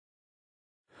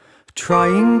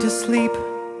Trying to sleep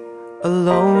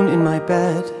alone in my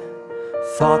bed,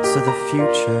 thoughts of the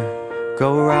future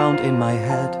go around in my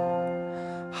head.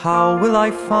 How will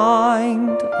I find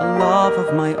a love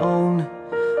of my own,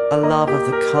 a love of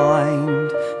the kind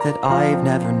that I've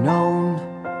never known?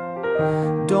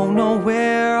 Don't know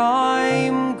where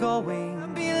I'm going. I'll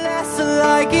be less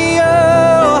like you,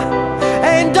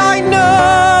 and I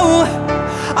know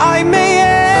I may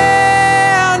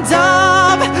end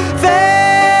up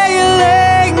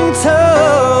failing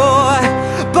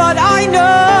too, but I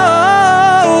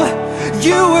know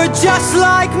you were just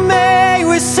like me,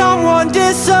 with someone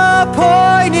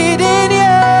disappointed in you.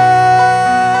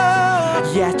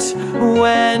 Yet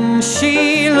when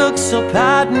she looks up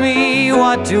at me,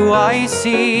 what do I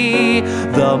see?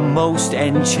 The most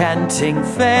enchanting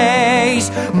face.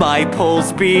 My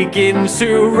pulse begins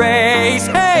to race.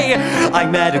 Hey, I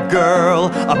met a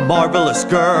girl, a marvelous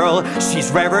girl.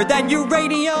 She's rarer than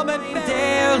uranium and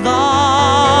they're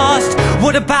lost.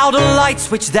 What about a light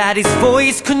switch that is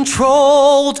voice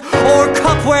controlled? Or a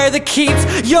cup where that keeps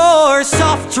your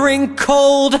soft drink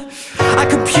cold? A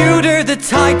computer that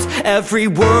typed every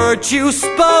word you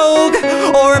spoke?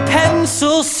 Or a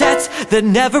pencil set that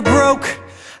never broke?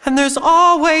 And there's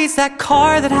always that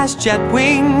car that has jet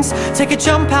wings. Take a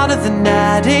jump out of the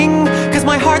netting, 'cause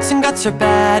my hearts and guts are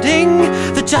batting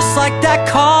that just like that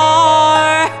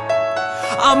car,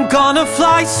 I'm gonna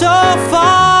fly so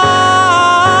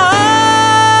far.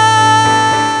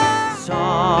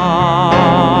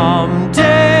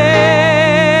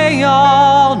 Someday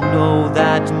I'll know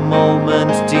that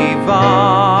moment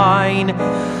divine,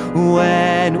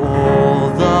 when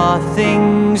all the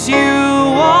things you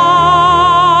want